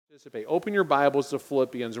Participate. Open your Bibles to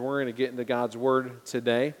Philippians, and we're going to get into God's Word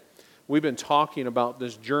today. We've been talking about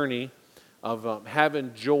this journey of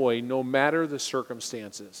having joy no matter the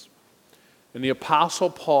circumstances. And the Apostle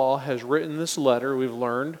Paul has written this letter, we've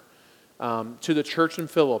learned, to the church in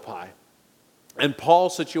Philippi. And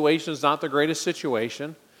Paul's situation is not the greatest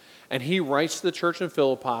situation. And he writes to the church in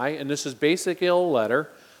Philippi, and this is basically a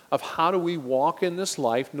letter of how do we walk in this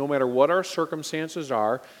life, no matter what our circumstances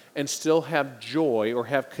are, and still have joy or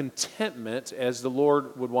have contentment as the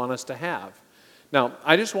Lord would want us to have. Now,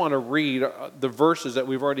 I just want to read the verses that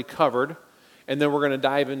we've already covered, and then we're going to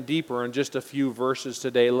dive in deeper in just a few verses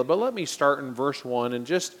today. But let me start in verse 1 and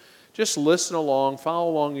just listen along,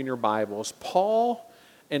 follow along in your Bibles. Paul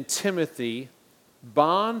and Timothy,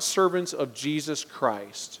 bondservants of Jesus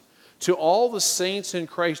Christ, to all the saints in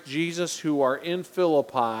Christ Jesus who are in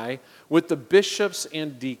Philippi, with the bishops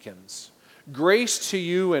and deacons. Grace to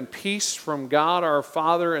you and peace from God our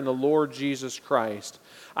Father and the Lord Jesus Christ.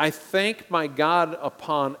 I thank my God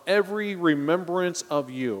upon every remembrance of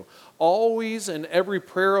you, always in every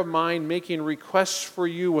prayer of mine making requests for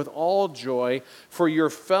you with all joy, for your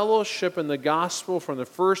fellowship in the gospel from the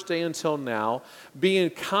first day until now, being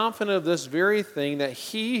confident of this very thing, that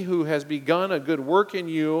he who has begun a good work in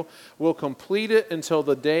you will complete it until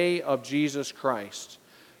the day of Jesus Christ.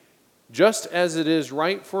 Just as it is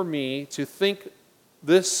right for me to think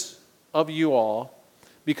this of you all,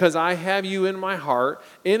 because I have you in my heart,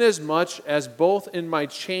 inasmuch as both in my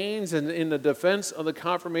chains and in the defense of the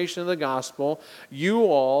confirmation of the gospel, you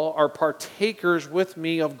all are partakers with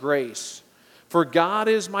me of grace. For God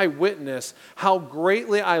is my witness, how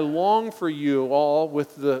greatly I long for you all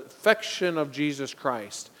with the affection of Jesus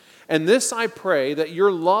Christ. And this I pray, that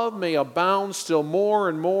your love may abound still more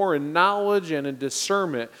and more in knowledge and in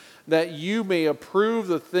discernment, that you may approve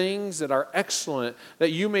the things that are excellent,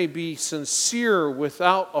 that you may be sincere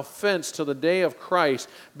without offense till the day of Christ,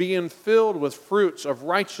 being filled with fruits of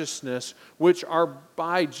righteousness, which are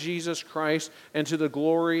by Jesus Christ, and to the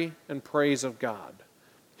glory and praise of God.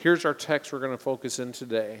 Here's our text we're going to focus in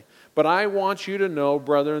today. But I want you to know,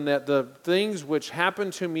 brethren, that the things which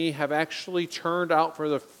happened to me have actually turned out for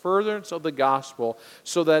the furtherance of the gospel,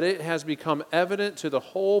 so that it has become evident to the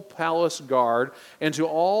whole palace guard and to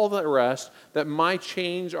all the rest that my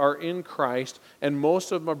chains are in Christ, and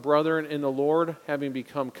most of my brethren in the Lord, having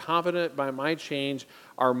become confident by my change,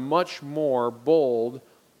 are much more bold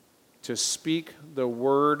to speak the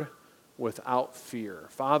word without fear.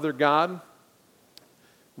 Father God,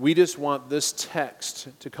 we just want this text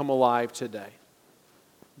to come alive today.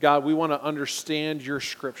 God, we want to understand your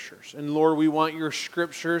scriptures. And Lord, we want your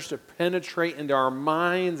scriptures to penetrate into our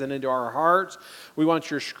minds and into our hearts. We want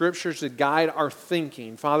your scriptures to guide our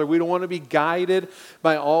thinking. Father, we don't want to be guided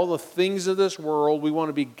by all the things of this world. We want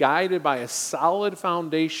to be guided by a solid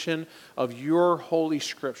foundation of your holy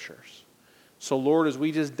scriptures. So Lord, as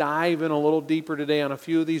we just dive in a little deeper today on a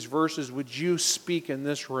few of these verses, would you speak in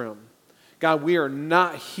this room? God, we are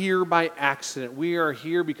not here by accident. We are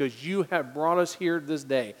here because you have brought us here this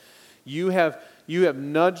day. You have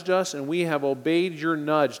nudged us, and we have obeyed your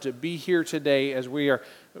nudge to be here today as we're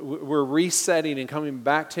resetting and coming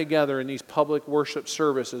back together in these public worship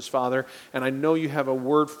services, Father. And I know you have a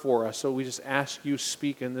word for us, so we just ask you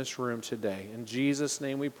speak in this room today. In Jesus'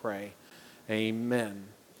 name we pray. Amen.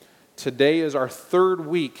 Today is our third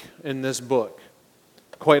week in this book.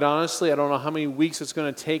 Quite honestly, I don't know how many weeks it's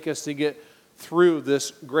going to take us to get through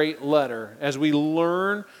this great letter as we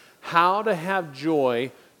learn how to have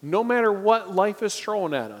joy no matter what life is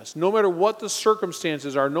throwing at us, no matter what the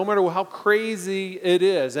circumstances are, no matter how crazy it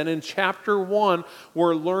is. And in chapter 1,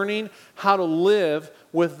 we're learning how to live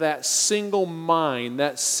with that single mind,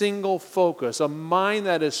 that single focus, a mind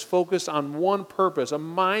that is focused on one purpose, a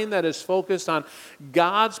mind that is focused on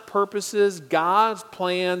God's purposes, God's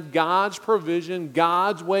plan, God's provision,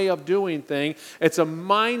 God's way of doing things. It's a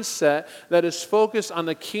mindset that is focused on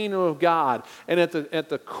the kingdom of God. And at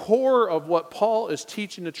the core of what Paul is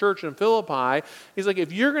teaching the church in Philippi, he's like,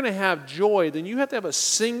 if you're going to have joy, then you have to have a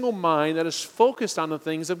single mind that is focused on the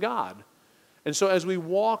things of God. And so as we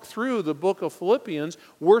walk through the book of Philippians,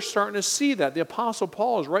 we're starting to see that. The Apostle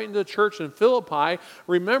Paul is writing to the church in Philippi.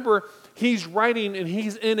 Remember, he's writing, and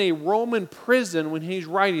he's in a Roman prison when he's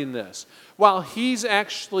writing this. While he's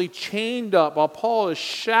actually chained up, while Paul is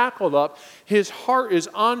shackled up, his heart is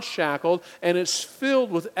unshackled, and it's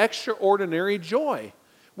filled with extraordinary joy,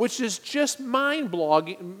 which is just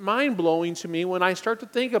mind-blowing to me when I start to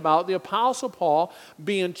think about the Apostle Paul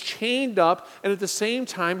being chained up and at the same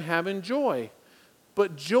time having joy.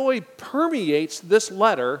 But joy permeates this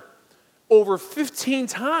letter over 15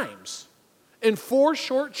 times. In 4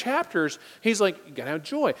 short chapters, he's like, you got to have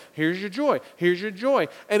joy. Here's your joy. Here's your joy.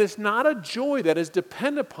 And it's not a joy that is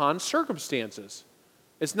dependent upon circumstances.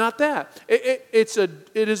 It's not that. It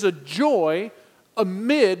is a joy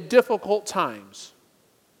amid difficult times.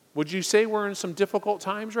 Would you say we're in some difficult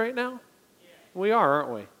times right now? Yeah. We are,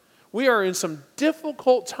 aren't we? We are in some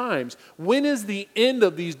difficult times. When is the end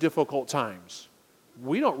of these difficult times?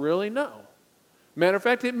 We don't really know. Matter of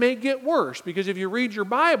fact, it may get worse, because if you read your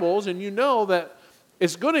Bibles and you know that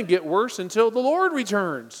it's going to get worse until the Lord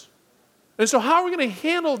returns. And so how are we going to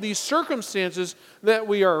handle these circumstances that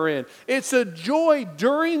we are in? It's a joy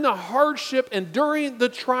during the hardship and during the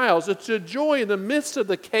trials. It's a joy in the midst of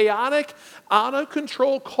the chaotic,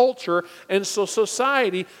 out-of-control culture and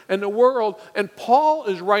society and the world. And Paul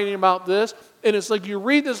is writing about this, and it's like you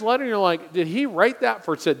read this letter and you're like, did he write that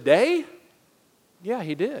for today? Yeah,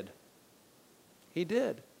 he did. He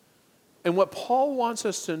did. And what Paul wants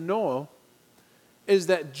us to know is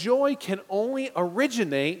that joy can only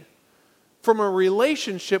originate from a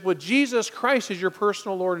relationship with Jesus Christ as your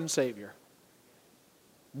personal Lord and Savior.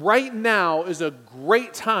 Right now is a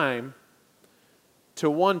great time to,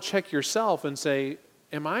 one, check yourself and say,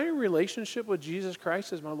 am I in a relationship with Jesus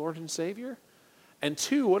Christ as my Lord and Savior? And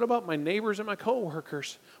 2, what about my neighbors and my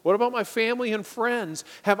coworkers? What about my family and friends?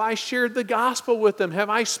 Have I shared the gospel with them? Have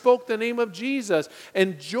I spoke the name of Jesus?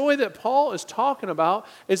 And joy that Paul is talking about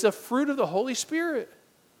is a fruit of the Holy Spirit.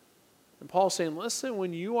 And Paul's saying, listen,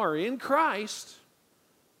 when you are in Christ,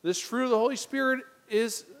 this fruit of the Holy Spirit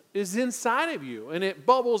is inside of you, and it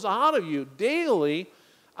bubbles out of you daily.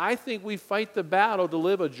 I think we fight the battle to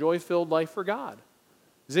live a joy-filled life for God.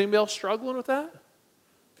 Is anybody else struggling with that?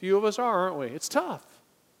 Few of us are, aren't we? It's tough.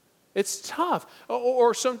 It's tough.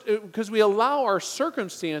 Or because we allow our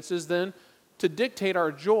circumstances then to dictate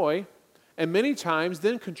our joy, and many times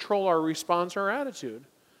then control our response or attitude.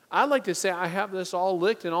 I'd like to say I have this all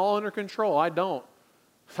licked and all under control. I don't.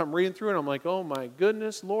 I'm reading through it and I'm like, oh my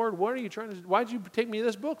goodness, Lord, what are you trying to do? Why'd you take me to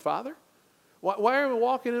this book, Father? Why are we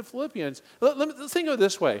walking in Philippians? Let's think of it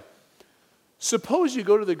this way. Suppose you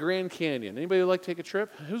go to the Grand Canyon. Anybody would like to take a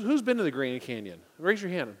trip? Who's been to the Grand Canyon? Raise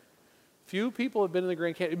your hand. Few people have been to the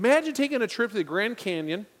Grand Canyon. Imagine taking a trip to the Grand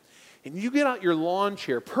Canyon, and you get out your lawn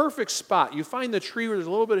chair, perfect spot. You find the tree where there's a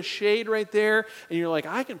little bit of shade right there, and you're like,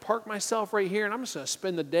 I can park myself right here, and I'm just going to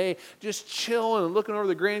spend the day just chilling and looking over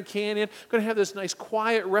the Grand Canyon. I'm going to have this nice,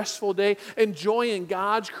 quiet, restful day, enjoying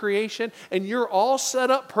God's creation, and you're all set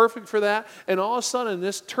up perfect for that, and all of a sudden,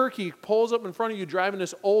 this turkey pulls up in front of you driving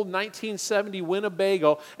this old 1970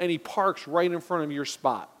 Winnebago, and he parks right in front of your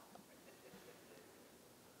spot.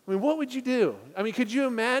 I mean, what would you do? I mean, could you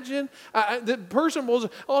imagine? The person will,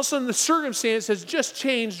 all of a sudden the circumstance has just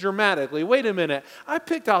changed dramatically. Wait a minute. I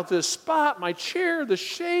picked out this spot, my chair, the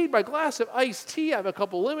shade, my glass of iced tea. I have a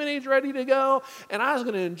couple lemonades ready to go, and I was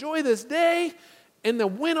going to enjoy this day, and the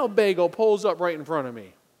Winnebago pulls up right in front of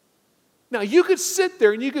me. Now, you could sit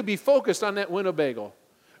there and you could be focused on that Winnebago,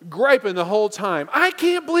 griping the whole time. I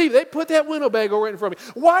can't believe they put that Winnebago right in front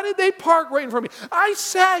of me. Why did they park right in front of me? I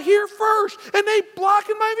sat here first, and they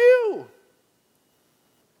blocking my view.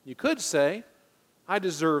 You could say, I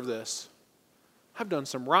deserve this. I've done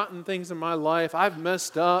some rotten things in my life. I've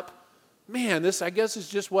messed up. Man, this, I guess, is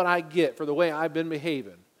just what I get for the way I've been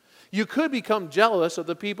behaving. You could become jealous of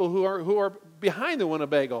the people who are behind the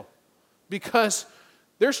Winnebago because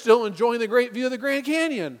they're still enjoying the great view of the Grand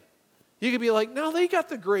Canyon. You could be like, no, they got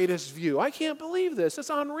the greatest view. I can't believe this.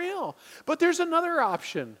 It's unreal. But there's another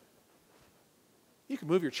option. You can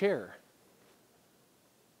move your chair.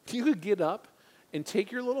 You could get up and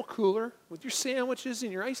take your little cooler with your sandwiches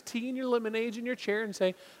and your iced tea and your lemonades in your chair and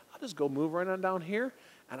say, I'll just go move right on down here,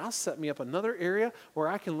 and I'll set me up another area where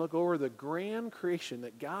I can look over the grand creation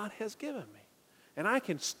that God has given me. And I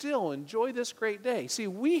can still enjoy this great day. See,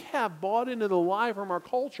 we have bought into the lie from our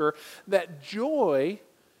culture that joy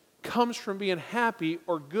comes from being happy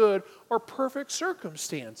or good or perfect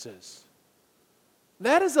circumstances.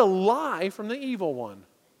 That is a lie from the evil one.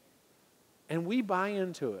 And we buy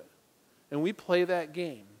into it. And we play that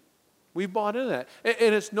game. We bought into that.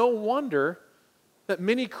 And it's no wonder that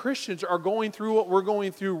many Christians are going through what we're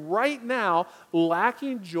going through right now,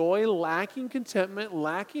 lacking joy, lacking contentment,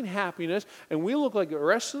 lacking happiness, and we look like the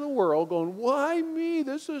rest of the world going, why me?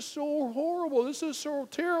 This is so horrible. This is so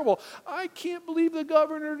terrible. I can't believe the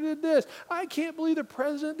governor did this. I can't believe the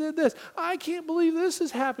president did this. I can't believe this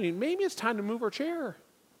is happening. Maybe it's time to move our chair.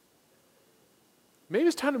 Maybe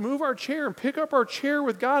it's time to move our chair and pick up our chair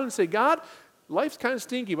with God and say, God, life's kind of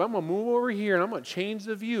stinky, but I'm going to move over here and I'm going to change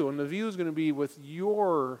the view. And the view is going to be with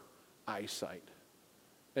your eyesight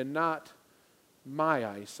and not my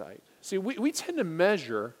eyesight. See, we tend to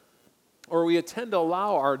measure Or we tend to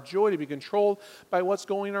allow our joy to be controlled by what's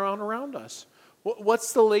going on around us.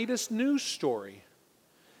 What's the latest news story?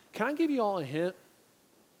 Can I give you all a hint?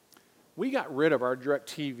 We got rid of our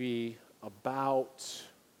DirecTV about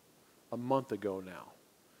a month ago now.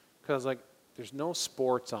 Because there's no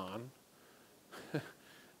sports on.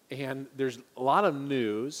 And there's a lot of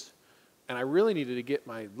news. And I really needed to get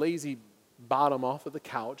my lazy bottom off of the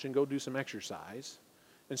couch and go do some exercise.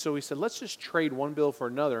 And so we said, let's just trade one bill for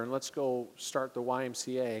another and let's go start the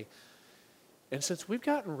YMCA. And since we've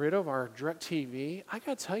gotten rid of our DirecTV, I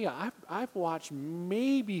got to tell you, I've watched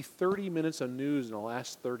maybe 30 minutes of news in the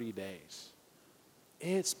last 30 days.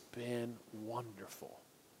 It's been wonderful.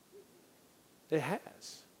 It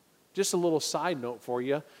has. Just a little side note for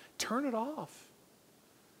you, turn it off.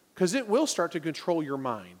 Because it will start to control your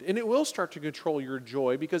mind. And it will start to control your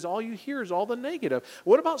joy because all you hear is all the negative.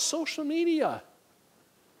 What about social media?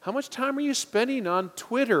 How much time are you spending on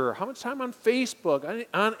Twitter? How much time on Facebook,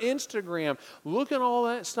 on Instagram? Look at all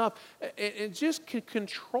that stuff. And just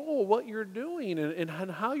control what you're doing and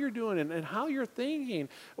how you're doing it and how you're thinking.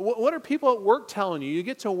 What are people at work telling you? You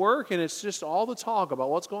get to work and it's just all the talk about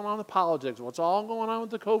what's going on in politics, what's all going on with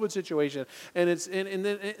the COVID situation. And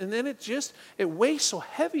then it weighs so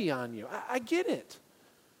heavy on you. I get it.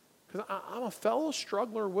 Because I'm a fellow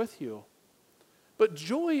struggler with you. But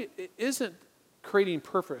joy isn't creating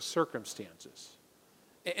perfect circumstances.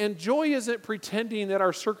 And joy isn't pretending that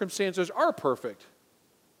our circumstances are perfect,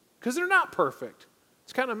 because they're not perfect.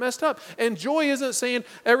 It's kind of messed up. And joy isn't saying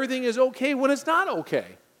everything is okay when it's not okay,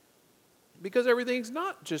 because everything's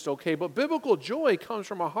not just okay. But biblical joy comes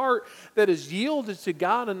from a heart that is yielded to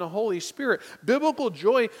God and the Holy Spirit. Biblical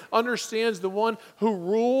joy understands the one who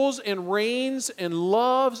rules and reigns and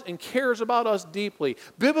loves and cares about us deeply.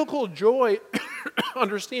 Biblical joy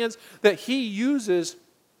understands that He uses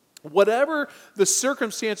whatever the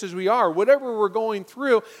circumstances we are, whatever we're going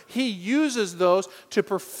through, He uses those to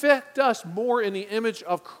perfect us more in the image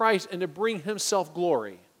of Christ and to bring Himself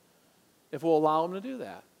glory, if we'll allow Him to do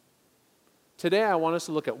that. Today, I want us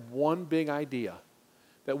to look at one big idea,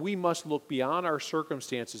 that we must look beyond our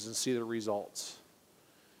circumstances and see the results.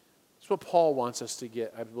 That's what Paul wants us to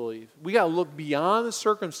get, I believe. We got to look beyond the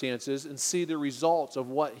circumstances and see the results of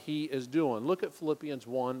what he is doing. Look at Philippians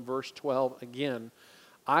 1, verse 12 again.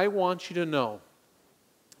 I want you to know,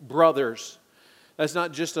 brothers, that's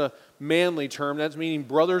not just a manly term, that's meaning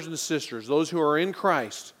brothers and sisters, those who are in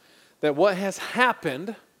Christ, that what has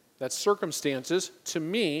happened, that's circumstances, to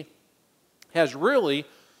me, has really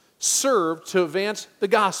served to advance the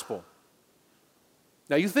gospel.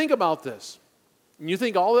 Now you think about this, and you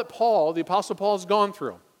think all that Paul, the Apostle Paul, has gone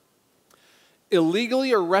through.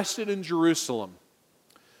 Illegally arrested in Jerusalem,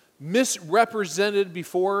 misrepresented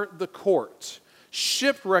before the court,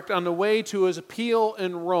 shipwrecked on the way to his appeal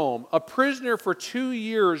in Rome, a prisoner for 2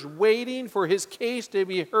 years waiting for his case to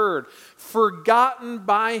be heard, forgotten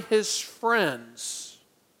by his friends.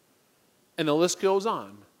 And the list goes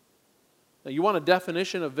on. Now, you want a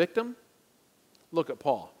definition of victim? Look at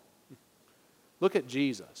Paul. Look at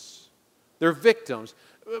Jesus. They're victims.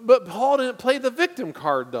 But Paul didn't play the victim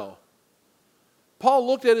card, though. Paul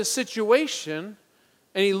looked at his situation,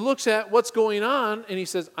 and he looks at what's going on, and he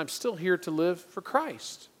says, I'm still here to live for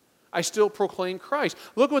Christ. I still proclaim Christ.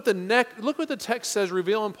 Look what the text says,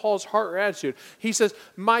 revealing Paul's heart or attitude. He says,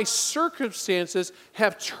 my circumstances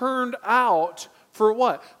have turned out for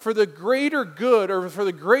what? For the greater good, or for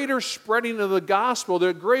the greater spreading of the gospel,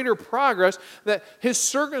 the greater progress, that his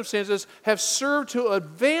circumstances have served to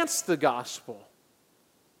advance the gospel.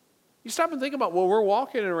 You stop and think about what we're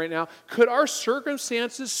walking in right now. Could our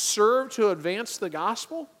circumstances serve to advance the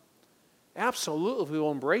gospel? Absolutely, if we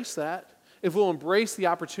will embrace that. If we'll embrace the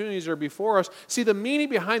opportunities that are before us. See, the meaning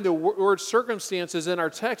behind the word circumstances in our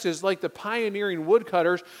text is like the pioneering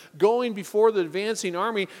woodcutters going before the advancing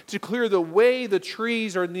army to clear the way, the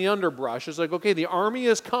trees, or the underbrush. It's like, okay, the army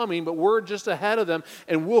is coming, but we're just ahead of them,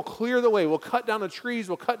 and we'll clear the way. We'll cut down the trees.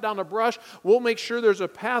 We'll cut down the brush. We'll make sure there's a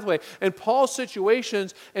pathway. And Paul's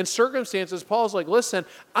situations and circumstances, Paul's like, listen,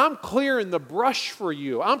 I'm clearing the brush for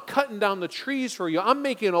you. I'm cutting down the trees for you. I'm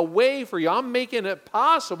making a way for you. I'm making it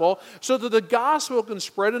possible so that the gospel can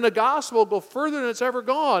spread and the gospel will go further than it's ever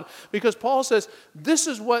gone. Because Paul says, this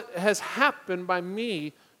is what has happened by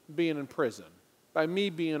me being in prison, by me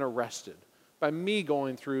being arrested, by me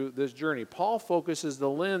going through this journey. Paul focuses the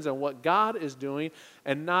lens on what God is doing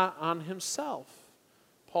and not on himself.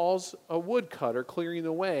 Paul's a woodcutter clearing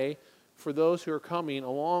the way for those who are coming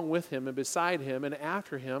along with him and beside him and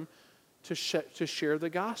after him to share the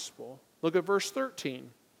gospel. Look at verse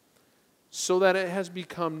 13. So that it has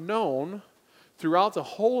become known throughout the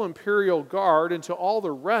whole imperial guard and to all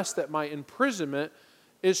the rest that my imprisonment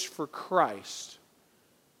is for Christ.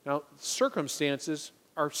 Now, circumstances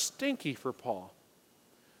are stinky for Paul.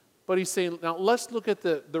 But he's saying, now let's look at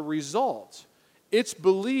the result. It's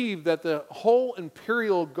believed that the whole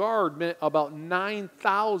imperial guard meant about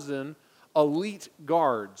 9,000 elite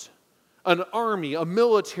guards. An army, a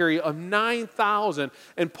military of 9,000.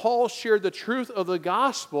 And Paul shared the truth of the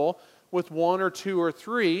gospel with one or two or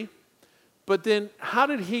three. But then how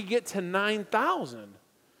did he get to 9,000?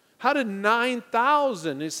 How did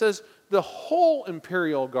 9,000? It says the whole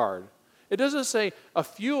imperial guard. It doesn't say a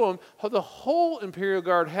few of them. The whole imperial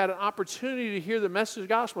guard had an opportunity to hear the message of the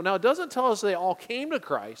gospel. Now, it doesn't tell us they all came to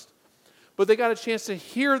Christ, but they got a chance to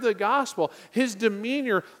hear the gospel. His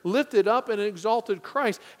demeanor lifted up and exalted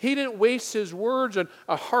Christ. He didn't waste his words on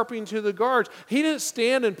harping to the guards. He didn't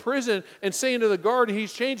stand in prison and saying to the guard,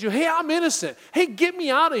 he's changed you, hey, I'm innocent. Hey, get me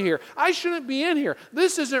out of here. I shouldn't be in here.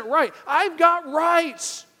 This isn't right. I've got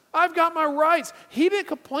rights. I've got my rights. He didn't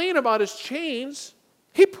complain about his chains.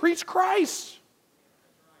 He preached Christ.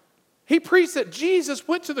 He preached that Jesus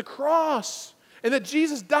went to the cross and that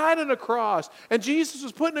Jesus died on the cross and Jesus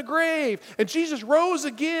was put in a grave and Jesus rose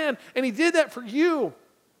again and he did that for you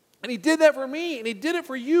and he did that for me and he did it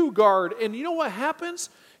for you, guard. And you know what happens?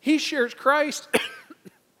 He shares Christ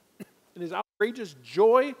and his outrageous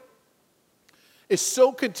joy is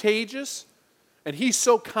so contagious and he's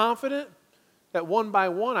so confident that one by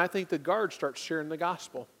one, I think the guard starts sharing the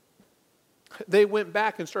gospel. They went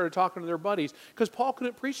back and started talking to their buddies because Paul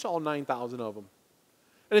couldn't preach to all 9,000 of them.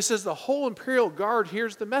 And it says the whole imperial guard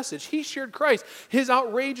hears the message. He shared Christ. His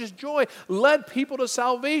outrageous joy led people to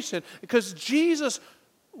salvation because Jesus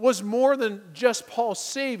was more than just Paul's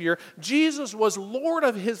Savior. Jesus was Lord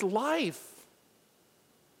of his life.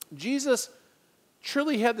 Jesus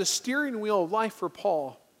truly had the steering wheel of life for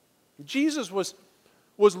Paul. Jesus was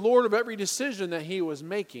Lord of every decision that he was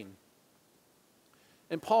making.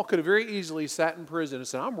 And Paul could have very easily sat in prison and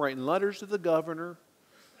said, I'm writing letters to the governor.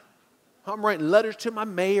 I'm writing letters to my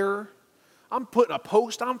mayor. I'm putting a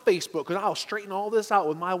post on Facebook because I'll straighten all this out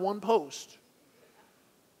with my one post.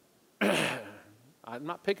 I'm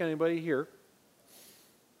not picking anybody here.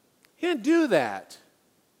 He didn't do that.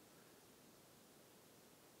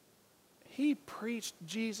 He preached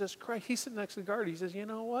Jesus Christ. He's sitting next to the guard. He says, you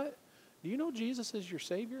know what? Do you know Jesus is your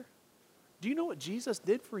Savior? Do you know what Jesus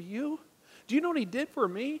did for you? Do you know what he did for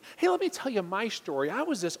me? Hey, let me tell you my story. I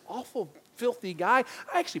was this awful, filthy guy.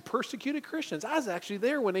 I actually persecuted Christians. I was actually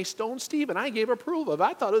there when they stoned Stephen. I gave approval of it.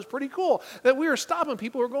 I thought it was pretty cool that we were stopping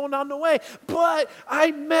people who were going down the way. But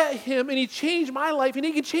I met him, and he changed my life, and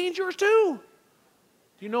he can change yours too.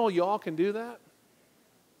 Do you know y'all can do that?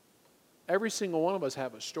 Every single one of us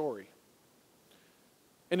have a story.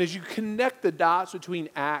 And as you connect the dots between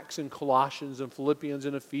Acts and Colossians and Philippians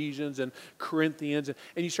and Ephesians and Corinthians, and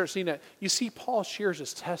you start seeing that, you see Paul shares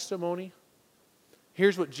his testimony.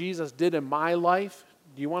 Here's what Jesus did in my life.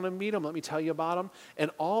 Do you want to meet him? Let me tell you about him. And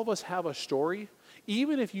all of us have a story.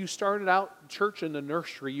 Even if you started out church in the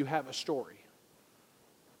nursery, you have a story.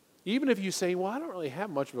 Even if you say, well, I don't really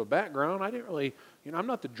have much of a background. I didn't really, I'm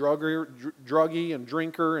not the druggie and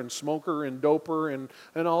drinker and smoker and doper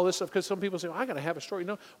and all this stuff. Because some people say, well, I got to have a story.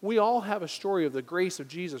 No, we all have a story of the grace of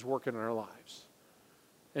Jesus working in our lives.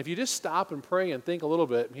 And if you just stop and pray and think a little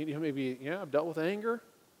bit, maybe, I've dealt with anger.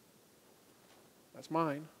 That's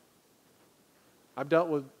mine. I've dealt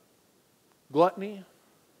with gluttony.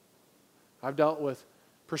 I've dealt with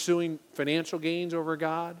pursuing financial gains over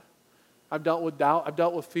God. I've dealt with doubt. I've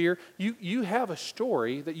dealt with fear. You have a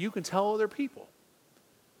story that you can tell other people.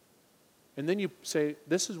 And then you say,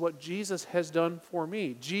 this is what Jesus has done for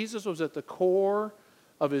me. Jesus was at the core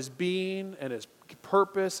of his being and his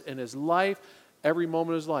purpose and his life, every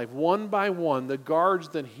moment of his life. One by one, the guards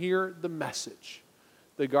then hear the message.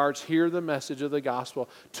 The guards hear the message of the gospel,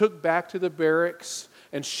 took back to the barracks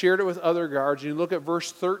and shared it with other guards. And you look at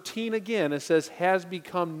verse 13 again. It says, has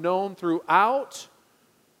become known throughout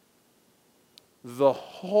the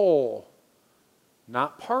whole,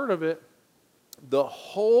 not part of it, the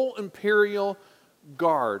whole imperial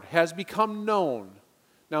guard has become known.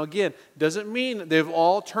 Now again, doesn't mean they've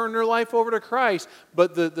all turned their life over to Christ,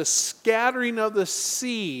 but the scattering of the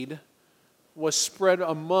seed was spread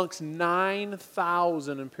amongst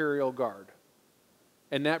 9,000 imperial guard.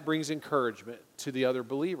 And that brings encouragement to the other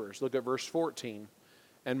believers. Look at verse 14.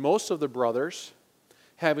 And most of the brothers,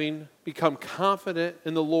 having become confident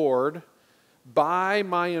in the Lord, by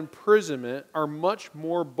my imprisonment, are much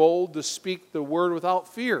more bold to speak the word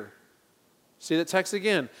without fear. See that text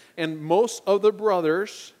again. And most of the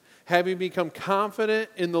brothers, having become confident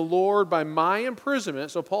in the Lord by my imprisonment.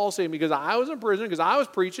 So Paul's saying, because I was in prison, because I was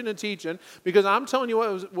preaching and teaching, because I'm telling you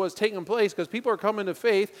what was taking place, because people are coming to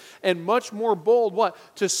faith, and much more bold, what?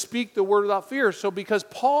 To speak the word without fear. So because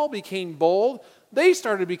Paul became bold, they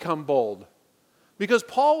started to become bold. Because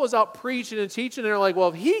Paul was out preaching and teaching, and they're like, well,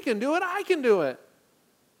 if he can do it, I can do it.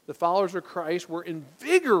 The followers of Christ were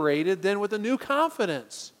invigorated then with a new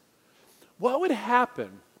confidence. What would happen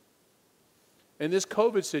in this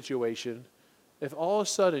COVID situation if all of a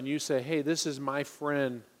sudden you say, hey, this is my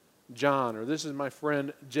friend John, or this is my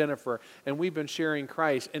friend Jennifer, and we've been sharing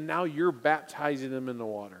Christ, and now you're baptizing them in the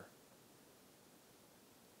water?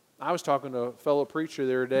 I was talking to a fellow preacher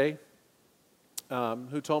the other day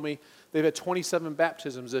who told me they've had 27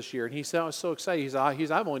 baptisms this year, and he said, I was so excited.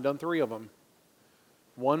 I've only done 3 of them.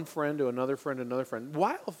 One friend to another friend to another friend.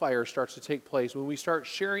 Wildfire starts to take place when we start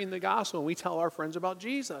sharing the gospel and we tell our friends about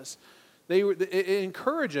Jesus. It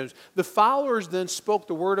encourages. The followers then spoke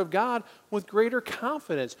the word of God with greater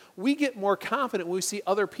confidence. We get more confident when we see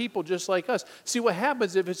other people just like us. See, what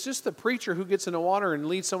happens if it's just the preacher who gets in the water and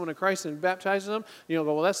leads someone to Christ and baptizes them, go,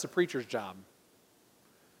 well, that's the preacher's job.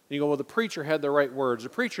 And you go, well, the preacher had the right words. The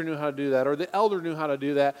preacher knew how to do that, or the elder knew how to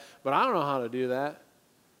do that, but I don't know how to do that.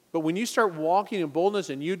 But when you start walking in boldness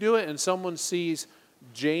and you do it, and someone sees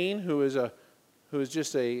Jane, who is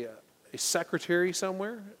just a secretary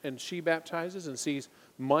somewhere, and she baptizes, and sees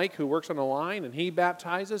Mike, who works on the line, and he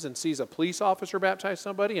baptizes, and sees a police officer baptize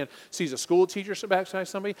somebody, and sees a school teacher baptize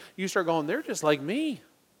somebody, you start going, they're just like me.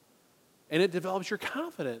 And it develops your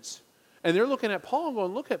confidence. And they're looking at Paul and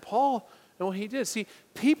going, look at Paul and what he did. See,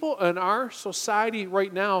 people in our society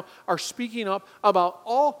right now are speaking up about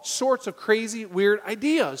all sorts of crazy, weird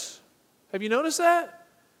ideas. Have you noticed that?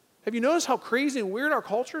 Have you noticed how crazy and weird our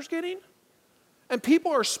culture is getting? And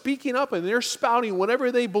people are speaking up and they're spouting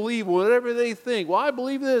whatever they believe, whatever they think. Well, I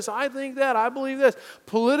believe this, I think that, I believe this.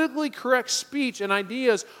 Politically correct speech and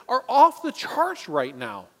ideas are off the charts right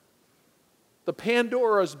now. The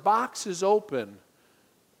Pandora's box is open.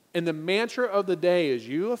 And the mantra of the day is,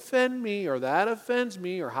 you offend me, or that offends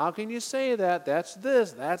me, or how can you say that? That's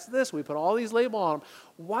this. We put all these labels on them.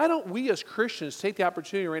 Why don't we as Christians take the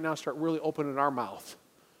opportunity right now to start really opening our mouth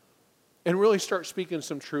and really start speaking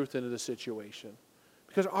some truth into the situation?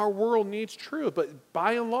 Because our world needs truth, but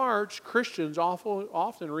by and large, Christians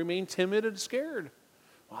often remain timid and scared.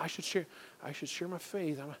 Well, I should share my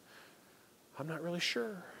faith. I'm not really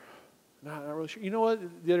sure. Not really sure. You know what?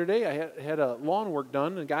 The other day I had a lawn work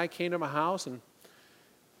done, and a guy came to my house and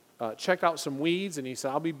checked out some weeds, and he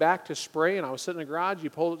said, I'll be back to spray. And I was sitting in the garage. He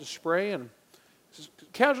pulled it to spray, and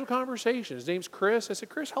casual conversation. His name's Chris. I said,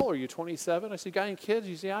 Chris, how old are you, 27? I said, got any kids?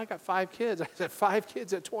 He said, yeah, I got 5 kids. I said, 5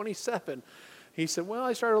 kids at 27? He said, well,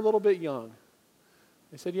 I started a little bit young.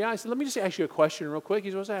 I said, yeah. I said, let me just ask you a question real quick.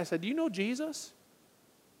 He goes, I said, do you know Jesus?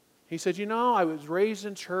 He said, I was raised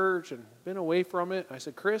in church and been away from it. I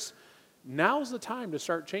said, Chris, now's the time to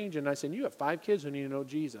start changing. I said, you have 5 kids who need to know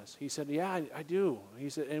Jesus. He said, yeah, I do. He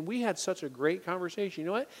said, and we had such a great conversation. You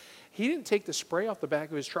know what? He didn't take the spray off the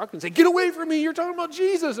back of his truck and say, get away from me, you're talking about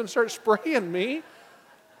Jesus, and start spraying me.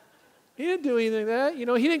 He didn't do anything like that.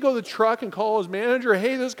 He didn't go to the truck and call his manager,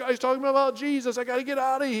 hey, this guy's talking about Jesus, I got to get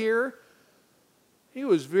out of here. He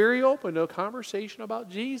was very open to a conversation about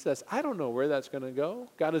Jesus. I don't know where that's going to go.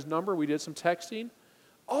 Got his number, we did some texting.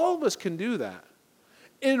 All of us can do that.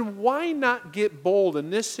 And why not get bold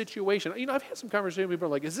in this situation? I've had some conversations with people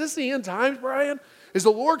like, is this the end times, Brian? Is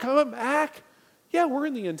the Lord coming back? Yeah, we're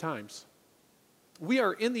in the end times. We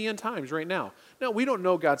are in the end times right now. Now, we don't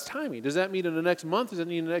know God's timing. Does that mean in the next month? Does it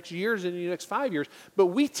mean in the next year? Does it mean in the next 5 years? But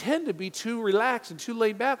we tend to be too relaxed and too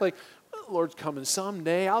laid back. Like, well, the Lord's coming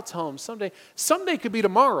someday. I'll tell him someday. Someday could be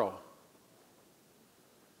tomorrow.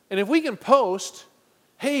 And if we can post,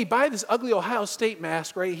 hey, buy this ugly Ohio State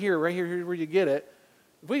mask right here where you get it.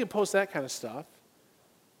 If we can post that kind of stuff,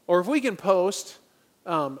 or if we can post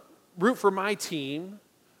root for my team,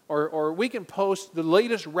 or we can post the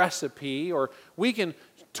latest recipe, or we can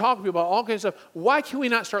talk to people about all kinds of stuff, why can we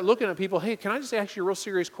not start looking at people, hey, can I just ask you a real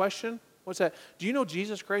serious question? What's that? Do you know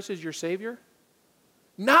Jesus Christ is your Savior?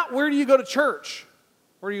 Not where do you go to church?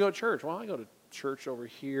 Where do you go to church? Well, I go to church over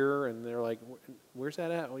here, and they're like, where's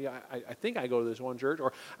that at? Well, yeah, I think I go to this one church,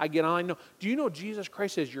 or I get on, no. Do you know Jesus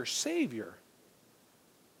Christ is your Savior?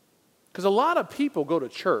 Because a lot of people go to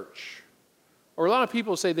church, or a lot of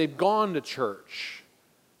people say they've gone to church,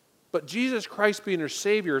 But Jesus Christ being their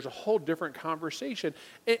Savior is a whole different conversation.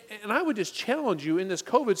 And I would just challenge you in this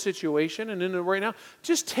COVID situation and in it right now,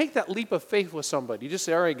 just take that leap of faith with somebody. Just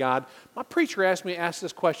say, all right, God, my preacher asked me to ask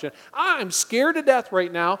this question. I'm scared to death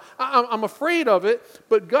right now. I'm afraid of it.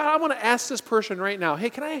 But God, I want to ask this person right now, hey,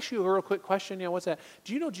 can I ask you a real quick question? Yeah, what's that?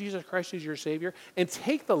 Do you know Jesus Christ is your Savior? And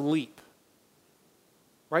take the leap.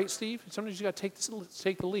 Right, Steve? Sometimes you got to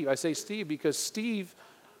take the leap. I say Steve because Steve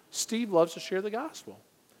loves to share the gospel.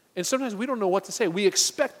 And sometimes we don't know what to say. We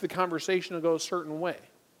expect the conversation to go a certain way.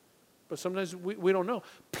 But sometimes we don't know.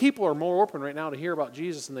 People are more open right now to hear about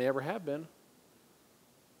Jesus than they ever have been.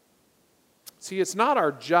 See, it's not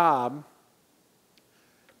our job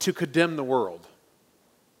to condemn the world.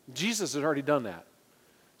 Jesus has already done that.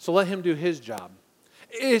 So let him do his job.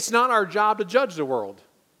 It's not our job to judge the world.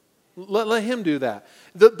 Let him do that.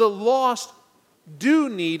 The lost do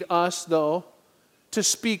need us, though, to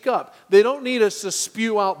speak up. They don't need us to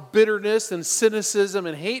spew out bitterness and cynicism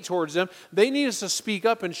and hate towards them. They need us to speak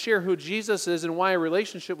up and share who Jesus is and why a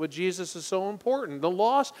relationship with Jesus is so important. The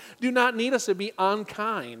lost do not need us to be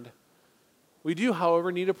unkind. We do,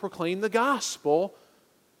 however, need to proclaim the gospel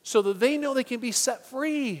so that they know they can be set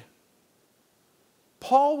free.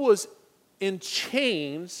 Paul was in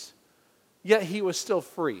chains, yet he was still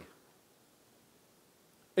free.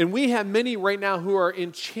 And we have many right now who are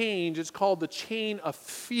in chains. It's called the chain of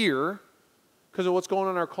fear because of what's going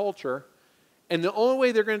on in our culture. And the only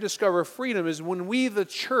way they're going to discover freedom is when we, the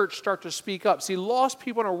church, start to speak up. See, lost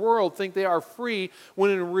people in our world think they are free when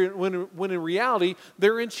in reality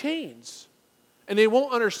they're in chains. And they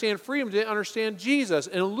won't understand freedom. They understand Jesus.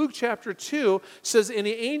 And Luke chapter 2 says, and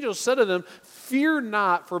the angel said to them, fear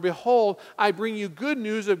not, for behold, I bring you good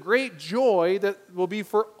news of great joy that will be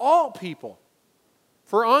for all people.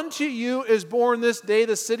 For unto you is born this day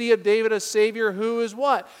the city of David a Savior who is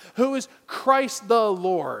what? Who is Christ the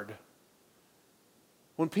Lord.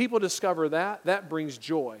 When people discover that, that brings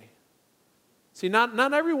joy. See,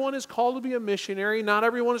 not everyone is called to be a missionary. Not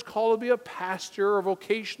everyone is called to be a pastor or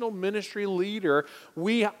vocational ministry leader.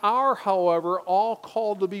 We are, however, all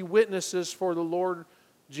called to be witnesses for the Lord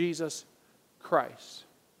Jesus Christ.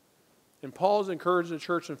 And Paul's encouraging the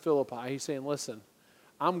church in Philippi. He's saying, listen,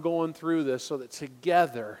 I'm going through this so that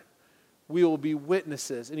together we will be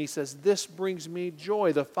witnesses. And he says, this brings me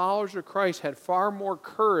joy. The followers of Christ had far more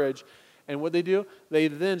courage. And what they do? They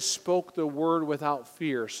then spoke the word without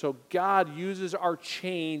fear. So God uses our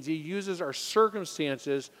chains. He uses our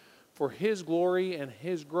circumstances for his glory and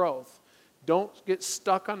his growth. Don't get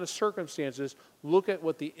stuck on the circumstances. Look at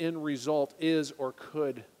what the end result is or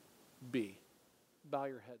could be. Bow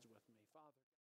your heads.